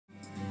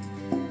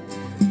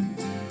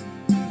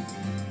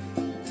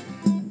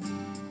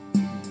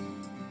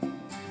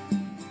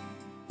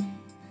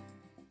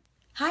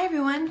Hi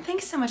everyone,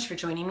 thanks so much for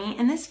joining me.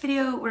 In this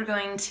video, we're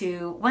going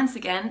to once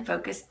again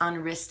focus on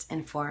wrist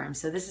and forearm.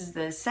 So this is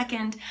the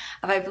second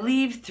of, I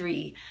believe,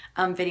 three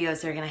videos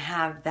that are going to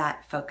have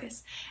that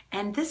focus.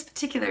 And this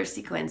particular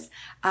sequence,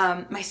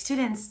 my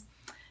students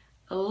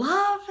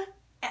love,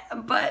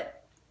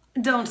 but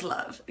don't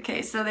love.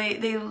 Okay, so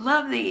they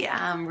love the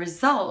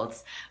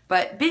results,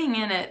 but being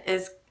in it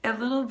is a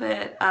little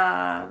bit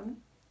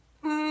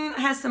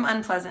has some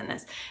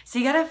unpleasantness. So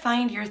you got to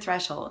find your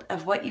threshold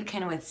of what you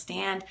can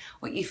withstand,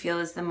 what you feel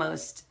is the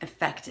most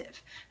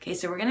effective. Okay,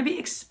 so we're going to be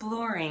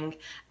exploring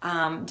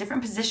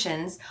different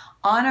positions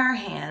on our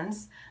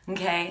hands,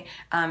 okay,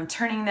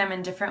 turning them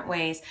in different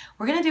ways.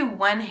 We're going to do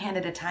one hand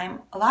at a time.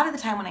 A lot of the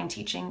time when I'm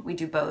teaching, we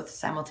do both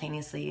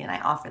simultaneously, and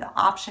I offer the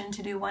option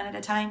to do one at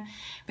a time.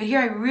 But here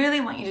I really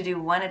want you to do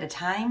one at a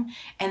time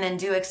and then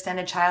do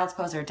extended child's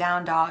pose or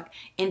down dog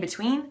in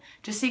between,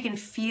 just so you can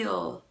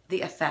feel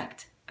the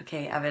effect,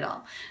 okay, of it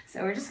all.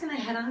 So we're just going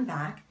to head on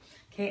back,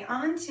 okay,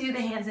 onto the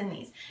hands and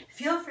knees.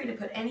 Feel free to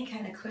put any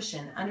kind of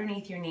cushion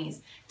underneath your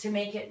knees to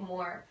make it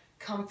more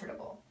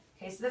comfortable.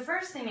 Okay, so the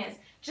first thing is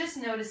just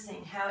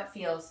noticing how it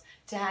feels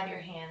to have your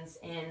hands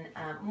in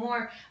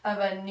more of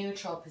a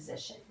neutral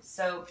position.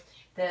 So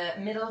the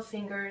middle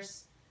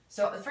fingers,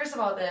 so first of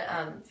all, the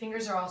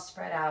fingers are all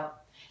spread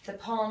out. The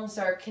palms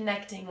are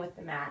connecting with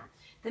the mat.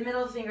 The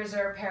middle fingers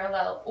are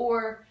parallel,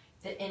 or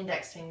the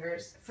index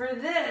fingers. For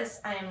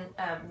this, I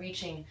am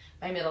reaching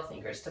my middle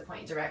fingers to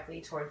point directly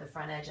toward the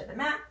front edge of the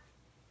mat.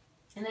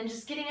 And then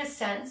just getting a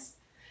sense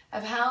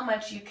of how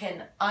much you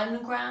can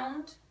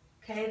unground,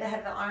 okay, the head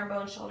of the arm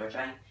bone shoulder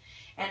joint,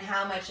 and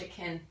how much it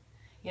can,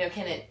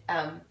 can it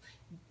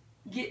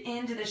get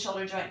into the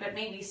shoulder joint, but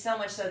maybe so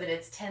much so that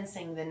it's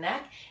tensing the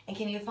neck. And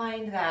can you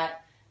find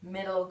that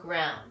middle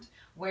ground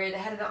where the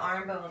head of the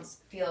arm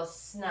bones feel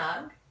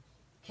snug,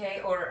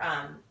 okay, or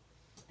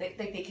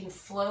they can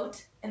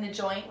float in the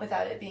joint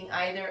without it being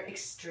either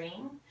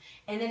extreme.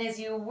 And then as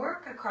you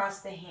work across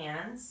the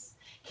hands,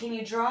 can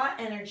you draw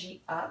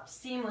energy up,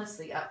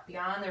 seamlessly up,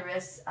 beyond the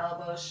wrists,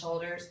 elbows,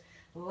 shoulders,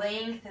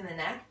 lengthen the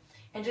neck,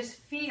 and just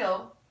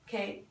feel,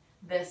 okay,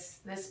 this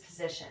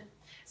position.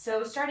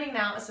 So starting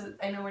now, so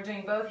I know we're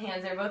doing both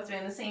hands, they're both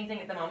doing the same thing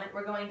at the moment.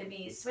 We're going to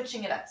be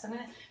switching it up. So I'm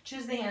going to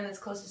choose the hand that's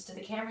closest to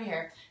the camera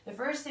here. The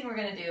first thing we're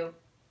going to do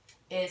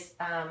is,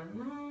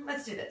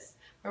 let's do this,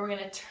 where we're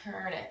going to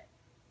turn it.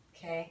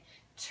 Okay,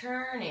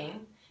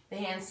 turning the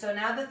hands. So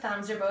now the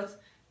thumbs are both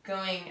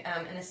going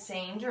in the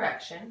same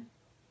direction.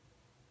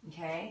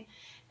 Okay,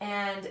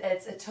 and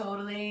it's a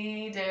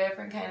totally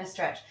different kind of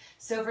stretch.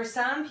 So for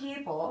some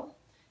people,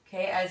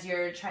 okay, as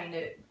you're trying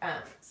to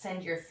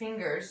send your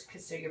fingers,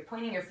 so you're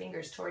pointing your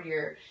fingers toward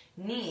your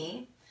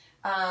knee,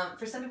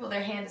 for some people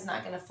their hand is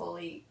not going to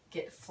fully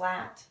get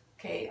flat,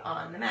 okay,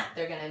 on the mat.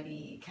 They're going to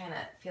be kind of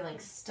feeling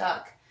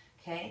stuck.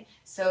 Okay,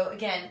 so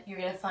again, you're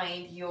going to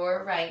find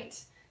your right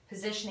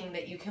positioning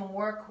that you can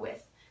work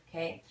with.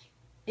 Okay,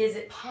 is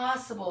it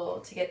possible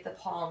to get the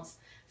palms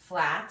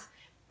flat,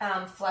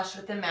 flush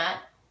with the mat,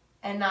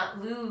 and not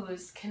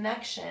lose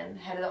connection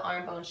head of the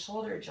arm bone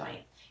shoulder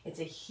joint? It's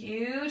a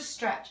huge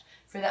stretch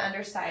for the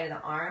underside of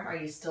the arm. Are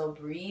you still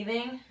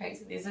breathing? Right,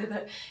 so these are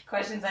the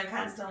questions I'm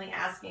constantly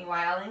asking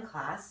while in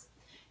class,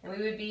 and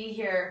we would be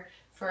here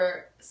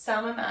for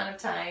some amount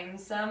of time.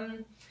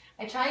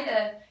 I try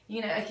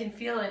to, I can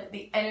feel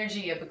the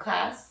energy of the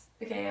class,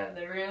 okay, of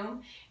the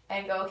room,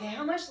 and go, okay,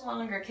 how much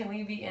longer can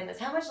we be in this?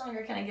 How much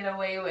longer can I get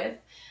away with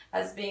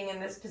us being in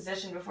this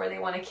position before they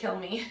want to kill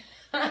me?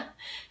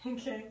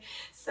 Okay,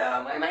 so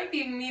I might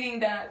be meeting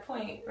that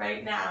point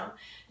right now.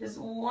 Just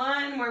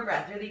one more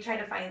breath. Really try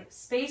to find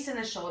space in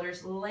the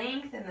shoulders,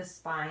 length in the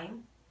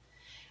spine.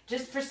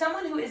 Just for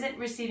someone who isn't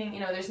receiving,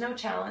 there's no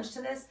challenge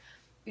to this,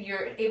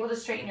 you're able to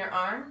straighten your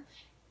arm.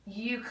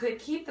 You could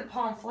keep the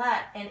palm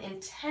flat and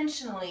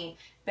intentionally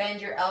bend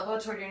your elbow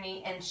toward your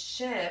knee and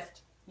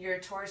shift your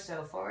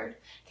torso forward.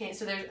 Okay,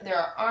 so there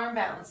are arm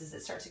balances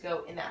that start to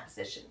go in that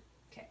position.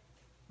 Okay,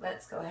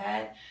 let's go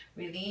ahead,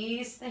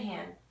 release the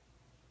hand.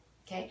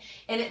 Okay,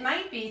 and it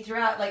might be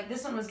throughout, like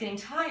this one was getting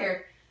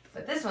tired,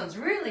 but this one's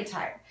really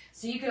tired.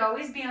 So you could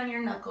always be on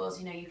your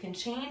knuckles, you can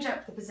change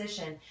up the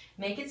position,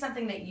 make it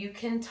something that you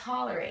can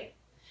tolerate.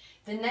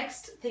 The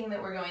next thing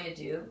that we're going to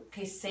do,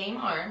 okay, same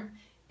arm,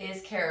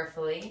 is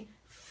carefully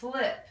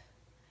flip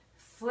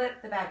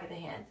the back of the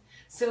hand.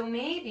 So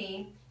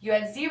maybe you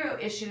had zero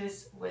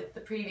issues with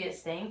the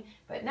previous thing,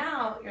 but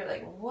now you're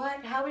like,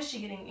 what? How is she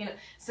getting,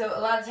 So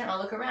a lot of time I'll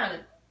look around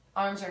and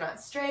arms are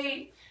not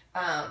straight.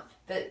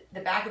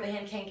 The back of the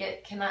hand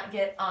cannot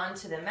get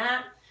onto the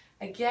mat.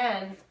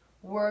 Again,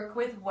 work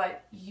with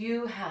what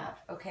you have,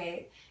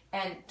 okay?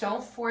 And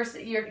don't force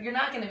it. You're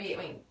not going to be,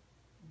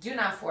 do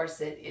not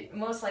force it.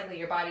 Most likely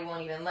your body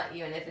won't even let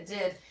you, and if it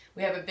did,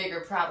 we have a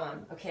bigger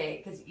problem,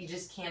 okay? Because you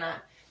just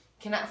cannot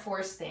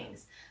force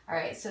things. All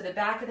right, so the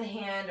back of the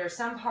hand or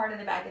some part of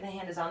the back of the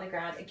hand is on the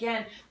ground.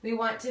 Again, we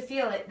want to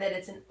feel it, that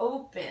it's an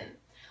open,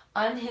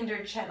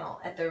 unhindered channel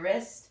at the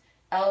wrist,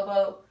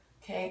 elbow,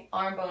 okay,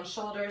 arm bone,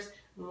 shoulders,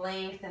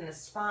 lengthen the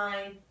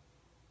spine,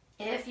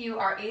 If you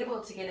are able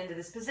to get into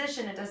this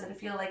position, it doesn't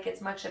feel like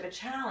it's much of a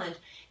challenge.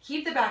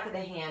 Keep the back of the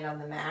hand on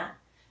the mat,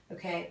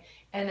 okay?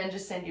 And then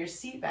just send your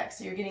seat back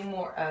so you're getting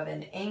more of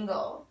an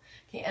angle.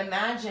 Okay,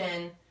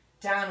 imagine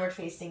downward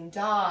facing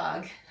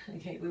dog.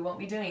 Okay, we won't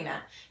be doing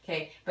that,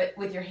 okay? But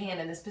with your hand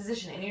in this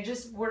position, and you're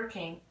just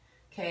working,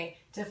 okay,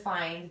 to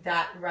find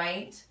that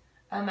right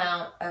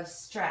amount of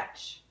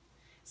stretch.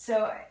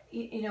 So,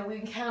 you know, we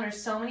encounter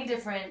so many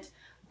different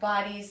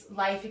bodies,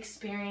 life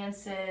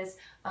experiences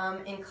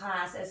in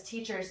class as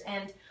teachers,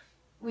 and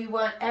we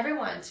want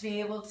everyone to be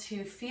able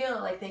to feel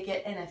like they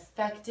get an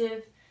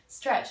effective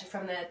stretch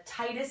from the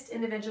tightest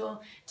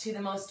individual to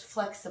the most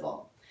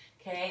flexible,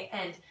 okay?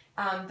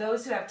 And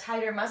those who have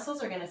tighter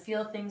muscles are going to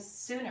feel things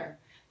sooner,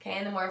 okay?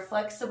 And the more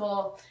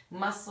flexible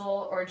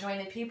muscle or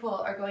jointed people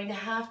are going to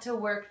have to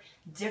work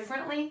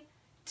differently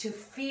to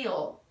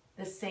feel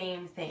the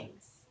same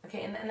things,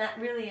 okay? And that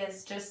really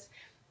is just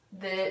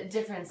the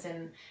difference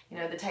in, you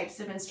know, the types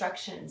of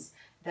instructions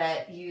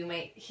that you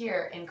might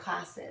hear in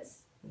classes,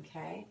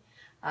 okay?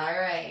 All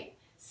right,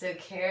 so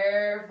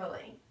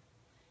carefully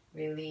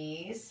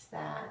release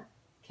that,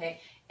 okay?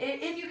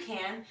 If you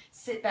can,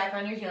 sit back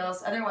on your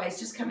heels. Otherwise,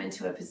 just come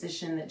into a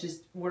position that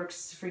just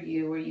works for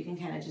you, where you can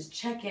kind of just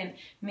check in,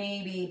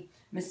 maybe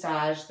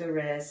massage the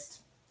wrist,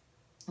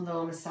 a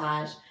little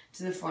massage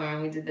to the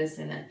forearm. We did this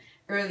in an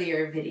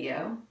earlier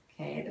video.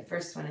 Okay, the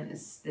first one in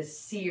this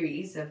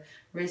series of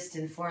wrist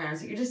and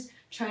forearms. You're just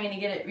trying to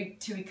get it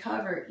to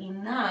recover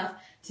enough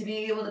to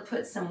be able to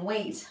put some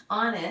weight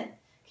on it,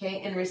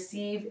 okay, and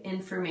receive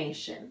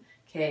information,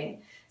 okay?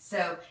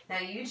 So now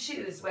you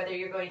choose whether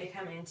you're going to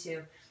come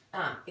into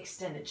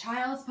extended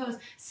child's pose,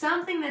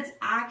 something that's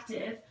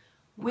active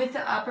with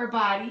the upper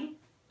body,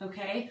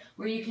 okay,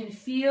 where you can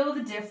feel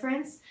the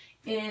difference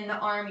in the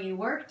arm you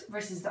worked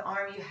versus the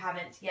arm you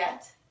haven't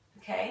yet,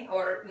 okay,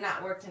 or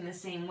not worked in the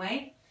same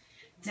way.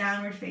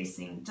 Downward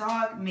facing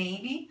dog,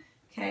 maybe,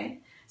 okay?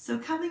 So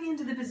coming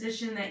into the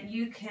position that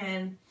you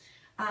can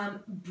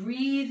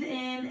breathe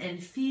in and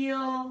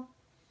feel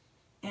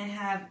and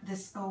have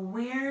this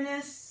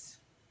awareness,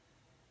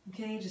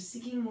 okay? Just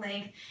seeking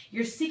length.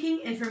 You're seeking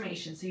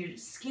information. So you're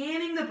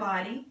scanning the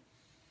body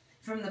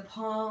from the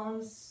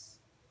palms,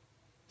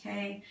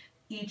 okay?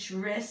 Each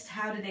wrist,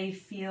 how do they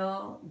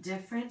feel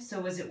different? So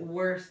was it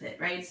worth it,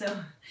 right? So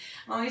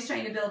I'm always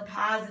trying to build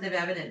positive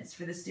evidence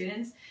for the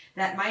students.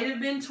 That might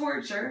have been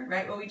torture,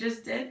 right, what we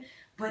just did,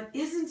 but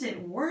isn't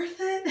it worth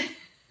it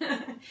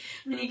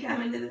when you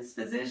come into this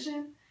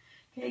position?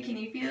 Okay, can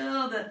you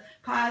feel the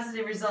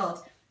positive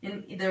result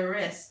in the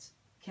wrist,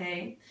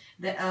 okay,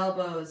 the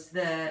elbows,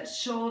 the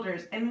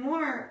shoulders, and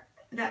more,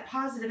 that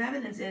positive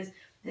evidence is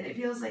that it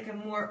feels like a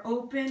more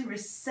open,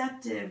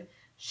 receptive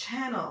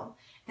channel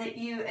that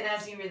you, and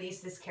as you release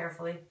this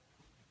carefully,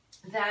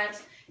 that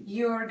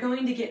you're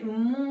going to get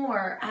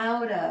more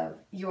out of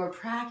your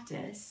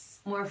practice,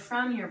 more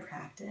from your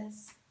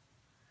practice,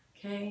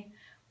 okay,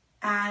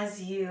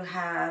 as you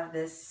have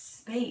this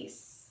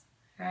space,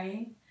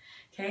 right?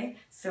 Okay,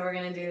 so we're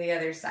going to do the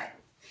other side.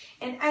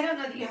 And I don't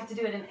know that you have to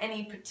do it in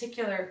any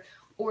particular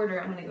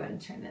order. I'm going to go ahead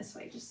and turn this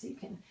way just so you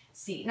can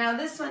see. Now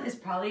this one is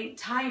probably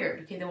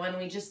tired, okay, the one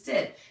we just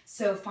did.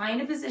 So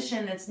find a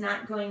position that's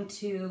not going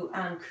to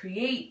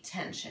create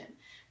tension,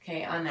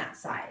 okay, on that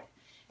side.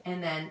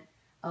 And then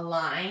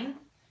align,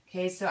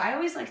 okay, so I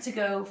always like to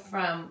go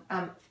from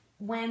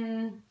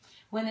when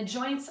the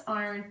joints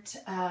aren't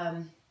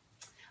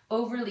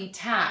overly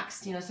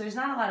taxed, you know, so there's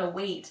not a lot of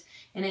weight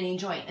in any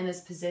joint in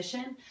this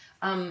position.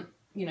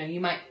 You know, you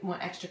might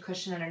want extra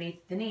cushion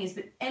underneath the knees,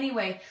 but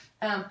anyway,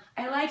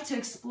 I like to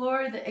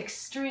explore the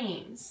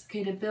extremes,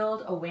 okay, to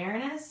build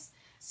awareness.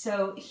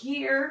 So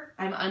here,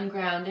 I'm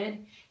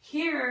ungrounded.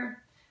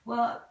 Here,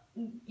 well,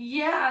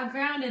 yeah,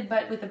 grounded,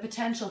 but with the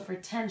potential for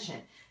tension.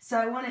 So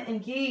I want to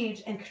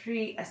engage and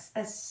create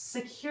a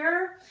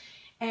secure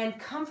and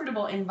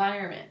comfortable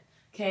environment,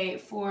 okay,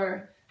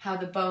 for how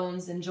the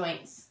bones and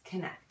joints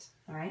connect.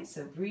 All right,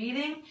 so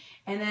breathing,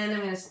 and then I'm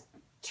going to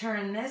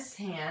turn this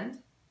hand,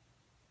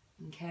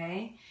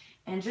 okay,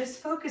 and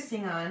just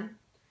focusing on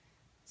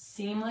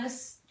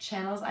seamless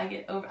channels. I'll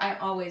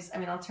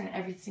turn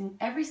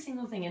every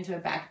single thing into a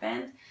back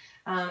bend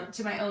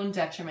to my own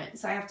detriment.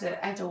 So I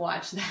have to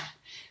watch that.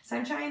 So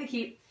I'm trying to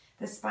keep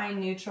the spine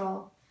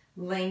neutral,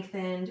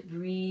 lengthened,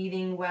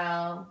 breathing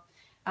well.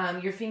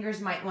 Your fingers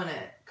might want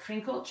to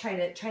crinkle. Try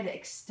to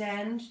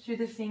extend through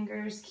the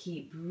fingers.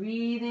 Keep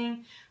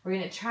breathing. We're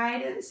going to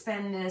try to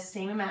spend the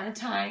same amount of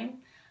time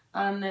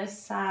on this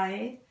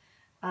side.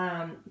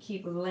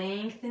 Keep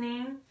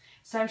lengthening.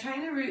 So I'm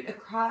trying to root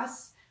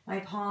across my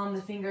palm,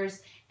 the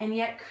fingers, and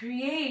yet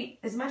create,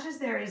 as much as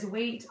there is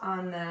weight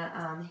on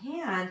the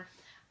hand,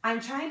 I'm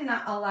trying to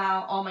not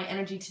allow all my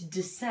energy to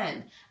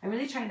descend. I'm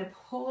really trying to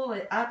pull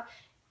it up,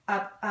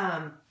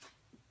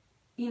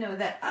 you know,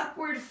 that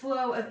upward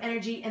flow of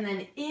energy and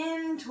then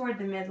in toward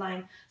the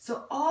midline.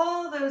 So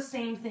all those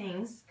same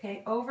things,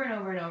 okay, over and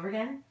over and over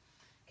again,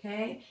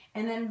 okay,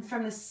 and then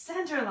from the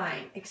center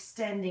line,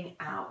 extending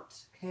out,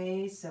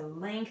 okay, so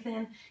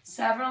lengthen,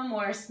 several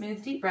more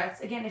smooth, deep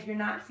breaths. Again, if you're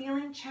not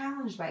feeling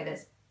challenged by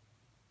this,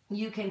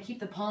 You can keep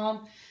the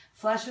palm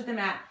flush with the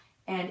mat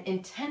and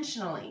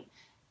intentionally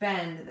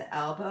bend the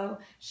elbow,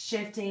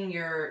 shifting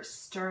your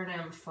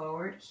sternum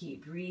forward.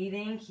 Keep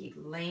breathing, keep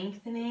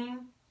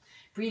lengthening.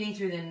 Breathing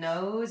through the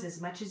nose as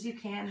much as you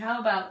can. How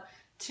about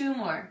 2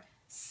 more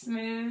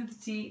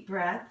smooth, deep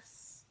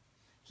breaths?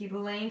 Keep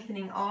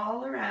lengthening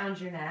all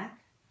around your neck.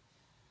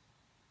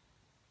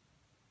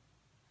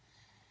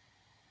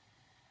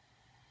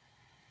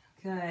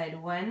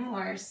 Good. 1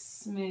 more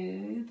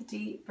smooth,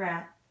 deep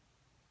breath.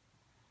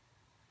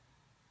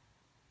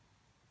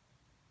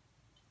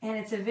 And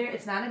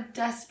it's not a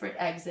desperate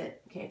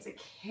exit. Okay, it's a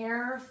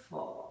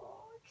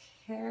careful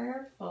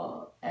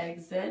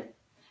exit.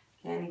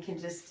 And you can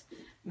just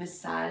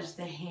massage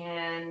the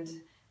hand,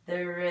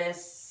 the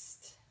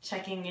wrist,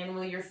 checking in.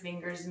 Will your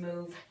fingers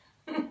move?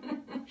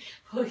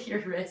 Will your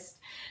wrist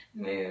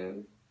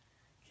move?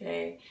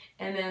 Okay,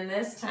 and then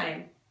this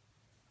time,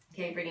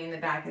 okay, bringing the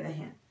back of the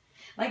hand.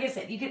 Like I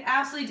said, you could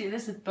absolutely do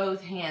this with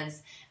both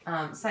hands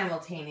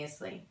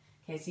simultaneously.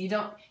 Okay, so you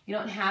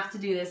don't have to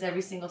do this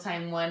every single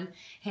time, one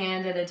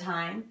hand at a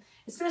time,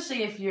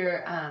 especially if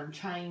you're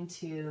trying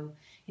to,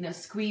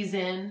 squeeze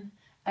in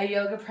a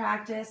yoga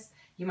practice.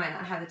 You might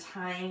not have the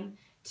time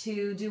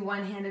to do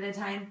one hand at a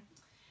time.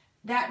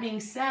 That being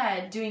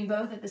said, doing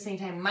both at the same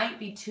time might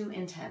be too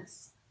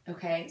intense,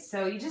 okay?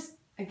 So you just,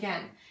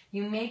 again,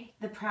 you make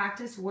the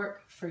practice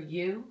work for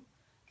you,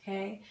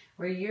 okay?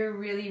 Where you're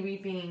really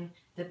reaping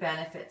the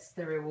benefits,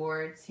 the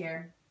rewards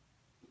here.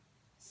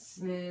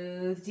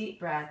 Smooth, deep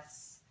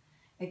breaths.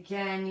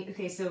 Again,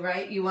 okay, so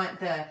you want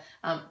the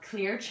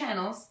clear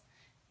channels,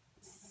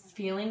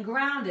 feeling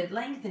grounded,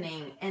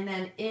 lengthening, and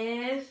then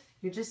if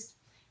you're just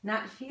you're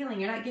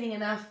not getting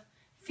enough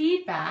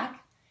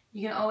feedback,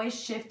 you can always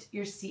shift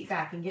your seat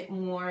back and get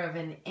more of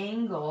an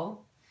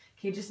angle.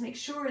 Okay, just make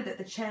sure that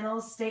the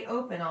channels stay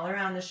open all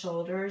around the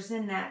shoulders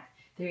and neck.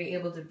 They're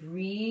able to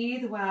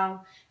breathe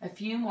well. A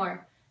few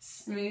more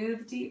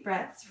smooth, deep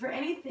breaths. For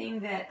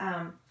anything that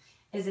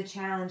is a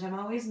challenge, I'm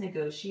always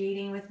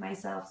negotiating with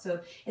myself.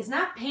 So it's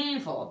not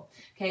painful,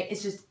 okay?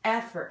 It's just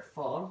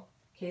effortful.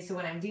 Okay, so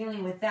when I'm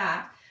dealing with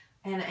that,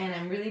 and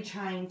I'm really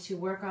trying to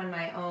work on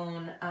my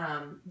own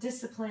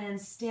discipline,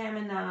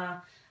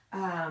 stamina,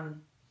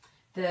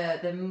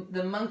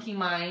 the monkey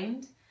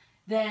mind,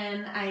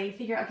 then I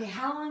figure, okay,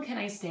 how long can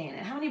I stay in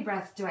it? How many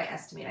breaths do I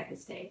estimate I could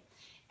stay?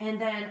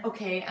 And then,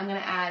 okay, I'm going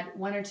to add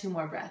 1 or 2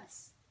 more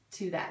breaths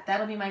to that.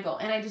 That'll be my goal.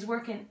 And I just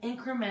work in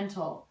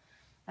incremental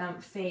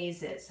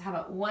phases. How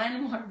about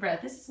 1 more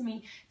breath? This is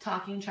me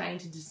talking, trying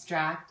to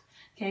distract,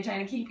 okay,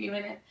 trying to keep you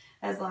in it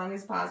as long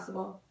as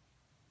possible.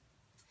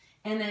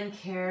 And then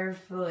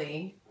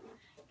carefully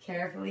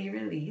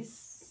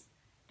release.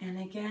 And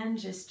again,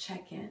 just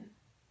check in,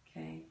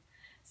 okay?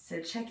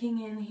 So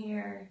checking in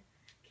here,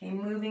 okay,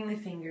 moving the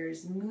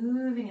fingers,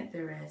 moving at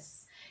the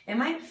wrists. It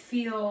might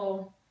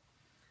feel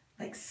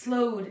like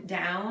slowed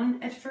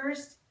down at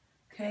first,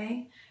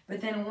 okay?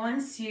 But then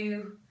once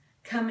you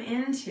come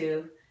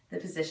into the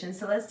position,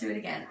 so let's do it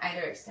again.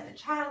 Either extended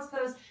child's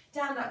pose,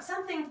 down dog,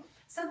 something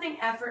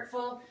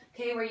effortful,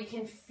 okay, where you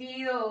can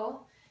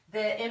feel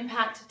the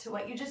impact to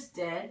what you just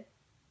did,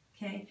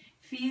 okay?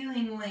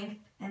 Feeling length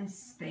and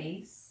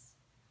space.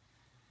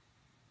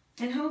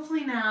 And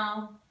hopefully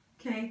now,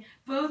 okay,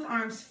 both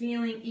arms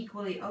feeling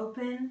equally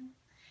open.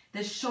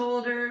 The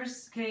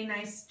shoulders, okay,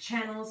 nice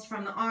channels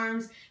from the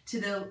arms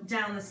to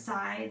down the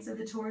sides of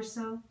the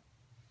torso,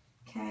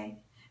 okay?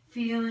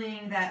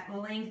 Feeling that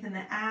length in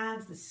the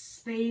abs, the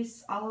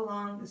space all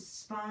along the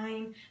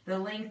spine, the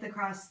length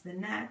across the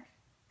neck.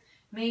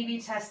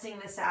 Maybe testing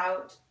this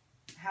out.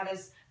 How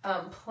does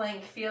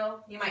plank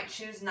feel? You might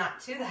choose not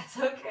to. That's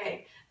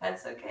okay.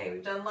 That's okay.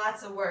 We've done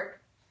lots of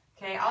work.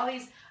 Okay, all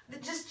these,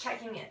 just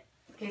checking it.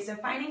 Okay, so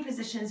finding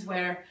positions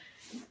where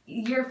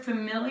you're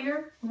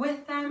familiar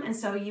with them, and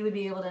so you would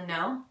be able to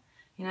know,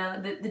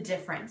 the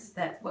difference,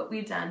 that what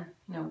we've done,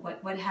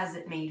 what has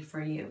it made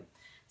for you.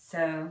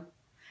 So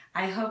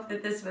I hope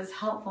that this was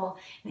helpful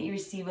and that you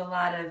receive a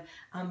lot of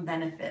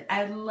benefit.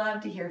 I'd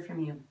love to hear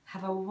from you.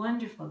 Have a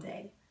wonderful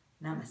day.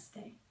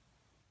 Namaste.